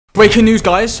Breaking news,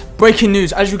 guys. Breaking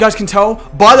news. As you guys can tell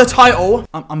by the title,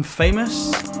 I'm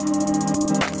famous.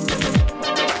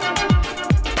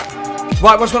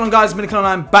 Right, what's going on, guys? Miniklin and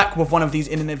I'm back with one of these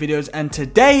internet videos, and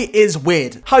today is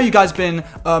weird. How you guys been?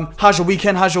 How's your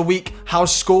weekend? How's your week?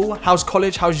 How's school? How's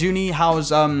college? How's uni?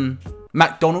 How's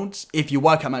McDonald's? If you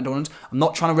work at McDonald's, I'm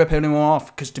not trying to rip anyone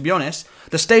off, because to be honest,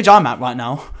 the stage I'm at right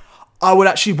now, I would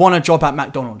actually want a job at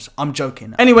McDonald's. I'm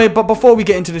joking. Anyway, but before we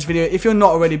get into this video, if you're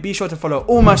not already, be sure to follow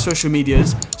all my social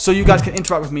medias so you guys can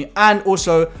interact with me. And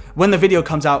also, when the video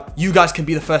comes out, you guys can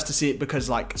be the first to see it, because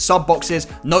like sub boxes,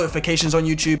 notifications on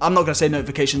YouTube. I'm not gonna say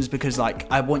notifications because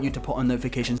like I want you to put on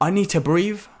notifications. I need to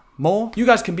breathe more. You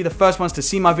guys can be the first ones to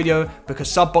see my video because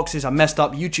sub boxes are messed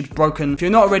up. YouTube's broken. If you're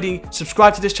not already,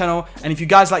 subscribe to this channel. And if you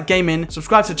guys like gaming,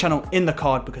 subscribe to the channel in the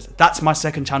card, because that's my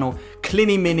second channel,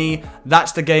 Clinny Mini.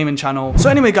 That's the gaming channel. So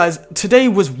anyway, guys, today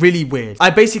was really weird. I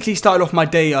basically started off my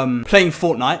day playing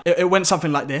Fortnite. It went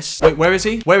something like this. Wait, where is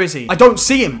he? Where is he? I don't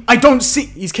see him. I don't see.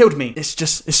 He's killed me. It's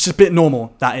just a bit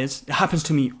normal. That is. It happens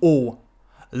to me all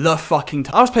the fucking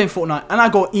time. I was playing Fortnite and I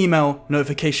got email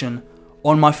notification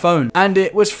on my phone, and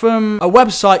it was from a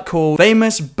website called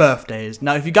Famous Birthdays.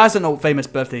 Now, if you guys don't know what Famous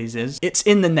Birthdays is, it's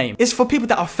in the name. It's for people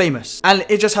that are famous, and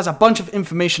it just has a bunch of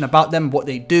information about them, what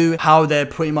they do, how they're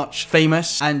pretty much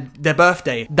famous, and their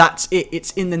birthday. That's it. It's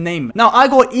in the name. Now, I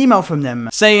got email from them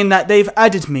saying that they've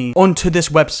added me onto this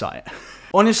website.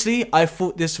 Honestly, I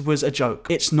thought this was a joke.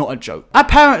 It's not a joke.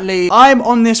 Apparently, I'm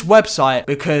on this website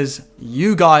because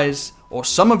you guys, or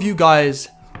some of you guys,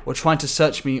 were trying to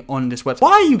search me on this website.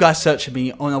 Why are you guys searching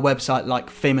me on a website like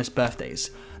Famous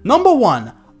Birthdays? Number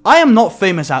one, I am not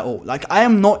famous at all. Like, I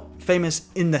am not famous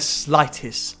in the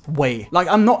slightest way. Like,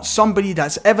 I'm not somebody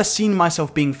that's ever seen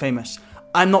myself being famous.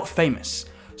 I'm not famous.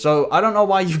 So, I don't know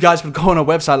why you guys would go on a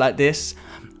website like this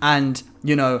and,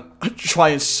 you know, try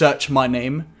and search my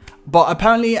name. But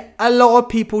apparently, a lot of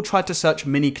people tried to search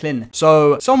Miniklin.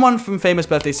 So, someone from Famous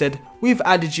Birthday said, we've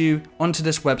added you onto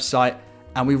this website,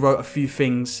 and we wrote a few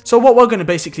things. So what we're going to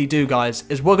basically do, guys,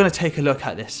 is we're going to take a look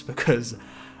at this, because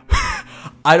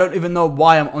I don't even know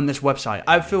why I'm on this website.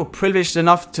 I feel privileged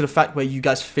enough to the fact where you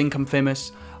guys think I'm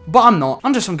famous, but I'm not.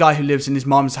 I'm just some guy who lives in his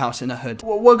mom's house in the hood.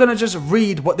 We're going to just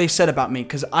read what they said about me,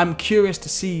 because I'm curious to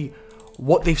see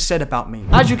what they've said about me.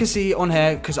 As you can see on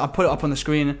here, because I put it up on the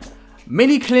screen,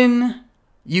 Miniklin,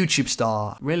 YouTube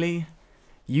star. Really?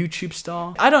 YouTube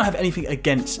star? I don't have anything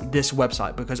against this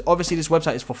website, because obviously this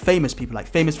website is for famous people, like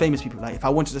famous people. Like if I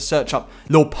wanted to search up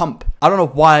Lil Pump, I don't know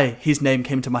why his name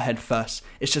came to my head first.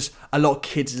 It's just a lot of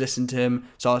kids listen to him,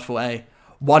 so I thought, hey,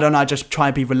 why don't I just try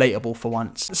and be relatable for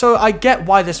once? So I get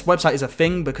why this website is a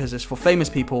thing, because it's for famous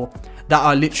people that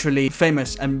are literally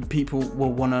famous, and people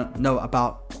will want to know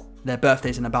about their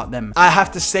birthdays and about them. I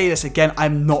have to say this again,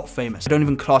 I'm not famous. I don't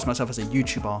even class myself as a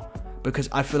YouTuber, because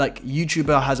I feel like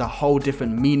YouTuber has a whole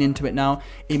different meaning to it now.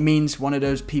 It means one of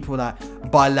those people that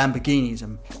buy Lamborghinis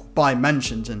and buy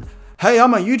mansions and, hey,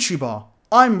 I'm a YouTuber,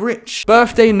 I'm rich.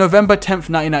 Birthday, November 10th,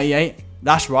 1998.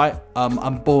 That's right,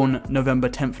 I'm born November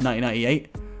 10th,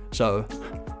 1998. So,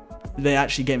 they're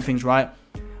actually getting things right.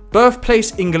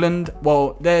 Birthplace, England.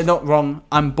 Well, they're not wrong,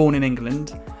 I'm born in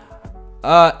England.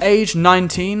 Age,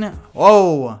 19.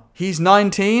 Oh, he's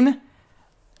 19?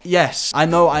 Yes, I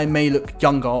know I may look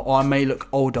younger or I may look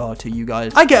older to you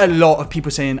guys. I get a lot of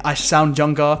people saying I sound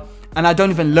younger, and I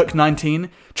don't even look 19.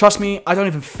 Trust me, I don't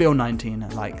even feel 19.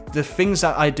 Like, the things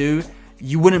that I do,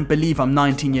 you wouldn't believe I'm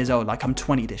 19 years old. Like, I'm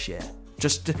 20 this year.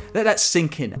 Just let that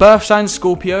sink in. Birth sign,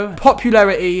 Scorpio.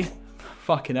 Popularity,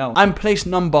 fucking hell. I'm place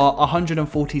number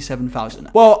 147,000.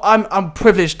 Well, I'm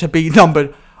privileged to be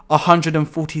numbered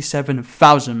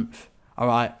 147,000th,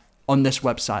 alright, on this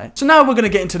website. So now we're going to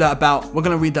get into that about. We're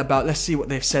going to read that about. Let's see what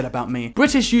they've said about me.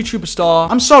 British YouTuber star.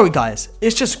 I'm sorry, guys.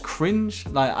 It's just cringe.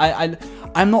 Like,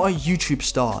 I'm not a YouTube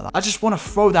star. Like, I just want to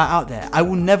throw that out there. I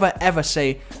will never, ever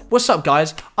say, what's up,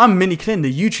 guys? I'm Miniklin,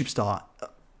 the YouTube star.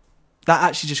 That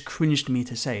actually just cringed me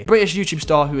to say. British YouTube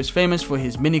star who is famous for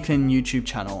his Miniklin YouTube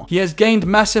channel. He has gained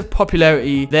massive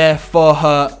popularity there for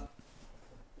her...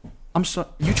 I'm sorry.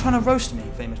 You trying to roast me,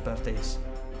 Famous Birthdays?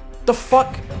 The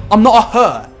fuck? I'm not a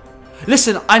her.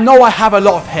 Listen, I know I have a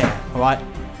lot of hair, alright?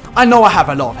 I know I have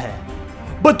a lot of hair.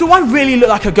 But do I really look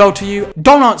like a girl to you?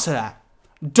 Don't answer that.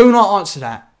 Do not answer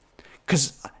that.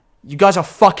 Because you guys are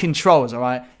fucking trolls,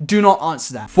 alright? Do not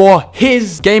answer that. For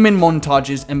his gaming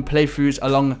montages and playthroughs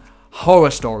along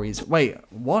horror stories. Wait,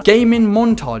 what? Gaming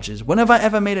montages? When have I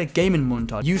ever made a gaming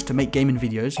montage? Used to make gaming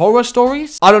videos. Horror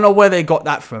stories? I don't know where they got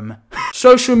that from.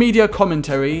 Social media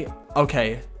commentary.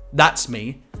 Okay, that's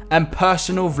me. And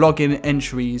personal vlogging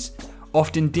entries,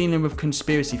 often dealing with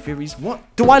conspiracy theories. What?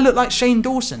 Do I look like Shane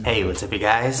Dawson? Hey, what's up, you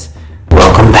guys?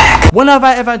 Welcome back When have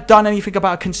I ever done anything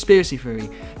about a conspiracy theory?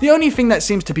 The only thing that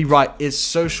seems to be right is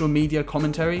social media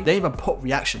commentary. They even put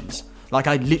reactions. Like,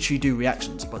 I literally do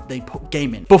reactions, but they put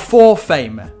gaming. Before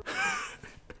fame.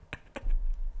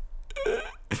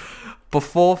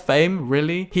 Before fame,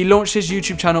 really? He launched his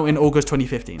YouTube channel in August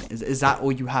 2015. Is that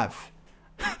all you have?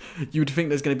 You would think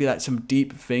there's going to be like some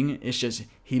deep thing. It's just,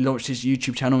 he launched his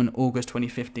YouTube channel in August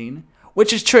 2015.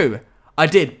 Which is true. I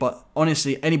did, but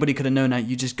honestly, anybody could have known that.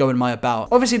 You just go in my about.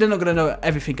 Obviously, they're not going to know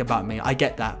everything about me. I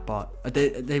get that, but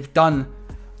they've done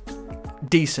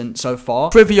decent so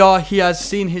far. Trivia, he has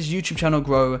seen his YouTube channel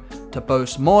grow to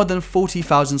boast more than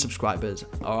 40,000 subscribers.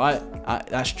 Alright,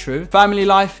 that's true. Family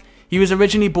life, he was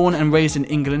originally born and raised in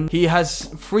England. He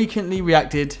has frequently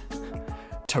reacted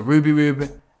to Ruby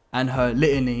Rube and her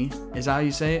litany, is that how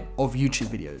you say it, of YouTube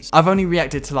videos. I've only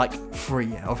reacted to like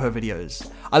 3 of her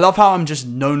videos. I love how I'm just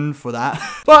known for that.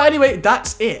 But anyway,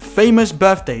 that's it. Famous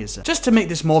birthdays. Just to make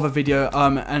this more of a video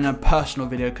and a personal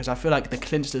video, because I feel like the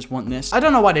Clinsters want this. I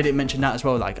don't know why they didn't mention that as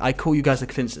well. Like, I call you guys the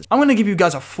Clinsters. I'm gonna give you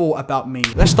guys a thought about me.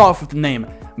 Let's start off with the name.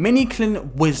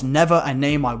 Miniklin was never a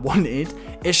name I wanted.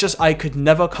 It's just I could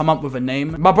never come up with a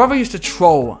name. My brother used to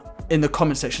troll in the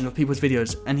comment section of people's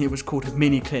videos, and he was called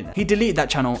Miniklin. He deleted that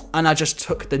channel, and I just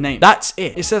took the name. That's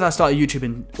it. It says I started YouTube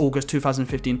in August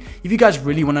 2015. If you guys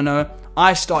really want to know,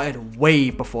 I started way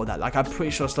before that. Like, I'm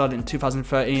pretty sure I started in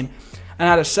 2013, and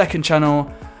I had a second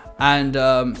channel, and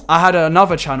I had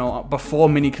another channel before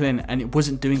Miniklin, and it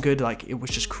wasn't doing good. Like, it was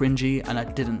just cringy, and I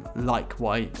didn't like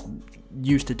what I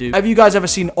used to do. Have you guys ever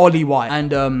seen Ollie White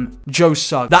and Joe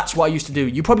Sugg? That's what I used to do.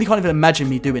 You probably can't even imagine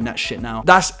me doing that shit now.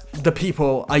 That's the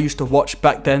people I used to watch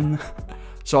back then.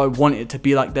 So I wanted to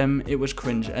be like them. It was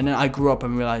cringe. And then I grew up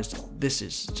and realized this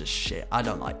is just shit. I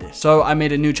don't like this. So I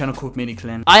made a new channel called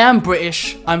Miniklin. I am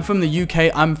British. I'm from the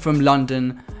UK. I'm from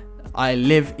London. I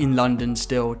live in London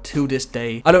still to this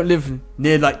day. I don't live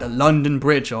near like the London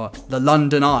Bridge or the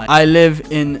London Eye. I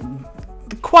live in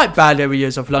the quite bad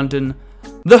areas of London.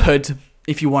 The hood,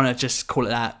 if you want to just call it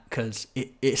that, because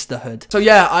it's the hood. So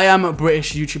yeah, I am a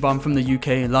British YouTuber. I'm from the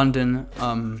UK, London.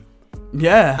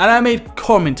 Yeah, and I made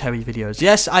commentary videos.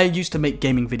 Yes, I used to make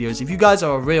gaming videos. If you guys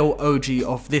are a real OG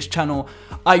of this channel,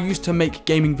 I used to make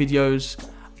gaming videos,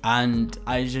 and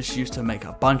I just used to make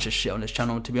a bunch of shit on this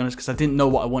channel, to be honest, because I didn't know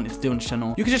what I wanted to do on this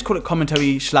channel. You could just call it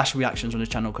commentary / reactions on this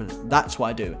channel, because that's what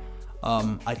I do.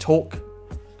 I talk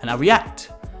and I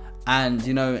react. And,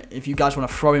 you know, if you guys want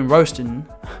to throw in roasting,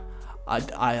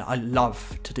 I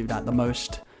love to do that the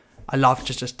most. I love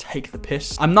to just take the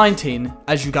piss. I'm 19,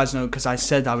 as you guys know, because I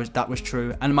said that was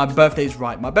true. And my birthday is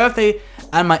right. My birthday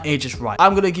and my age is right.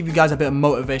 I'm going to give you guys a bit of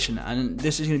motivation. And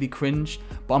this is going to be cringe,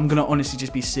 but I'm going to honestly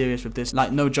just be serious with this.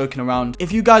 Like, no joking around.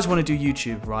 If you guys want to do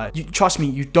YouTube, right, trust me,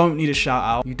 you don't need a shout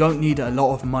out. You don't need a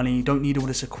lot of money. You don't need all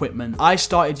this equipment. I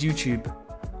started YouTube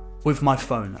with my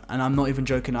phone, and I'm not even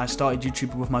joking. I started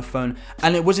YouTube with my phone,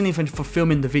 and it wasn't even for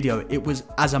filming the video. It was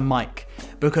as a mic,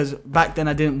 because back then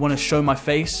I didn't want to show my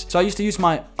face. So I used to use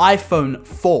my iPhone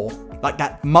 4, like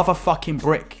that motherfucking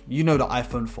brick. You know the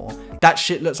iPhone 4. That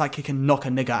shit looks like it can knock a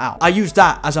nigga out. I used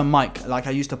that as a mic. Like,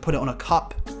 I used to put it on a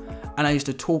cup, and I used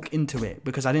to talk into it,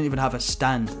 because I didn't even have a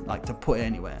stand like to put it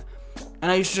anywhere.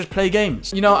 And I used to just play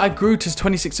games. You know, I grew to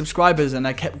 26 subscribers, and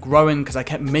I kept growing because I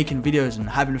kept making videos and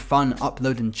having fun,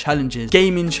 uploading challenges,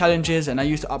 gaming challenges, and I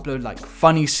used to upload like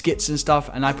funny skits and stuff,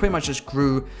 and I pretty much just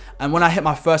grew. And when I hit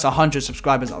my first 100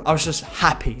 subscribers, I was just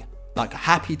happy, like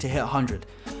happy to hit 100.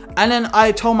 And then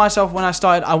I told myself when I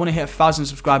started, I want to hit 1,000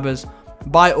 subscribers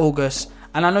by August.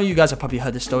 And I know you guys have probably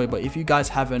heard this story, but if you guys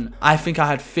haven't, I think I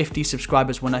had 50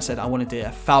 subscribers when I said I wanted to hit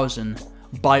 1,000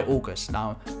 by August.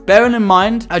 Now, bearing in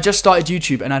mind, I just started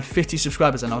YouTube and I had 50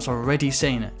 subscribers, and I was already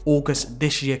saying it. August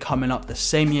this year coming up, the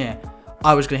same year,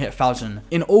 I was going to hit 1,000.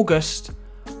 In August,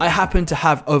 I happened to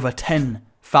have over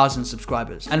 10,000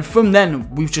 subscribers. And from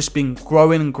then, we've just been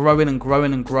growing and growing and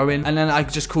growing and growing. And then I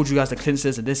just called you guys the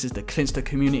Clinsters, and this is the Clinster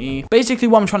community. Basically,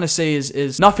 what I'm trying to say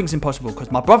is nothing's impossible,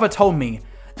 because my brother told me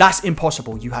that's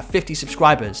impossible. You have 50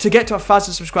 subscribers. To get to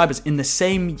 1,000 subscribers in the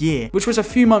same year, which was a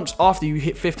few months after you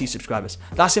hit 50 subscribers,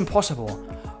 that's impossible.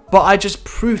 But I just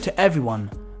proved to everyone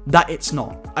that it's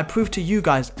not. I proved to you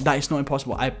guys that it's not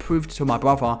impossible. I proved to my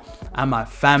brother and my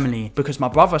family, because my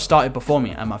brother started before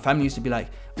me, and my family used to be like,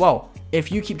 well,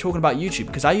 if you keep talking about YouTube,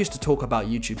 because I used to talk about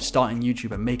YouTube, starting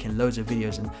YouTube and making loads of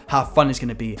videos and how fun it's going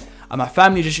to be. And my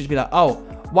family just used to be like, oh,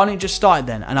 why don't you just start it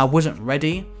then? And I wasn't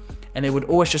ready. And they would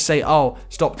always just say, oh,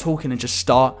 stop talking and just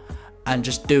start and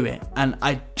just do it. And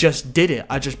I just did it.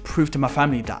 I just proved to my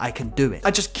family that I can do it.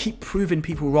 I just keep proving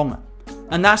people wrong.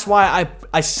 And that's why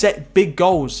I set big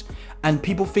goals. and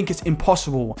people think it's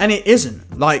impossible, and it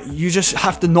isn't. Like, you just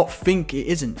have to not think it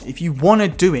isn't. If you want to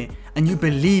do it and you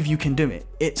believe you can do it,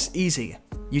 it's easy.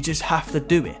 You just have to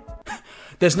do it.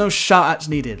 There's no shout outs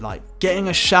needed. Like, getting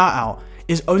a shout out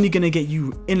is only going to get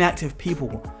you inactive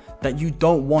people that you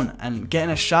don't want, and getting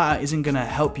a shout out isn't going to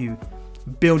help you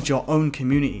build your own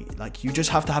community. Like, you just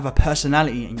have to have a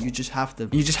personality, and you just have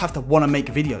to want to make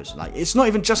videos. Like, it's not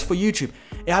even just for YouTube.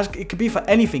 It could be for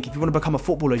anything. If you want to become a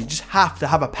footballer, you just have to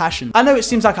have a passion. I know it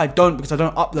seems like I don't, because I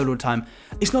don't upload all the time.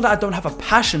 It's not that I don't have a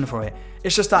passion for it.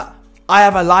 It's just that I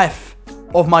have a life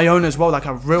of my own as well, like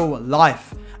a real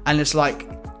life, and it's like,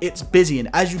 it's busy. And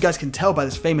as you guys can tell by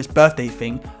this famous birthday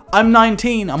thing, I'm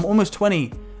 19, I'm almost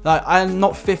 20. Like, I'm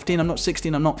not 15, I'm not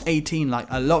 16, I'm not 18. Like,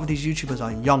 a lot of these YouTubers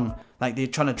are young. Like, they're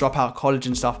trying to drop out of college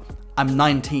and stuff. I'm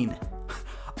 19.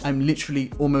 I'm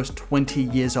literally almost 20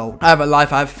 years old. I have a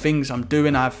life, I have things I'm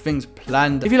doing, I have things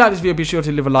planned. If you like this video, be sure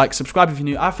to leave a like, subscribe if you're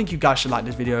new. I think you guys should like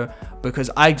this video,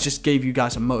 because I just gave you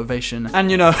guys some motivation.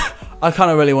 And you know, I kind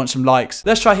of really want some likes.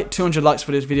 Let's try hit 200 likes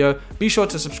for this video. Be sure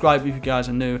to subscribe if you guys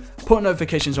are new. Put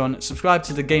notifications on, subscribe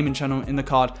to the gaming channel in the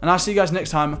card. And I'll see you guys next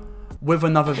time with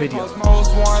another video.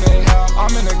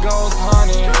 I'm in the ghost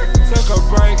hunting. Took a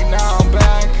break now.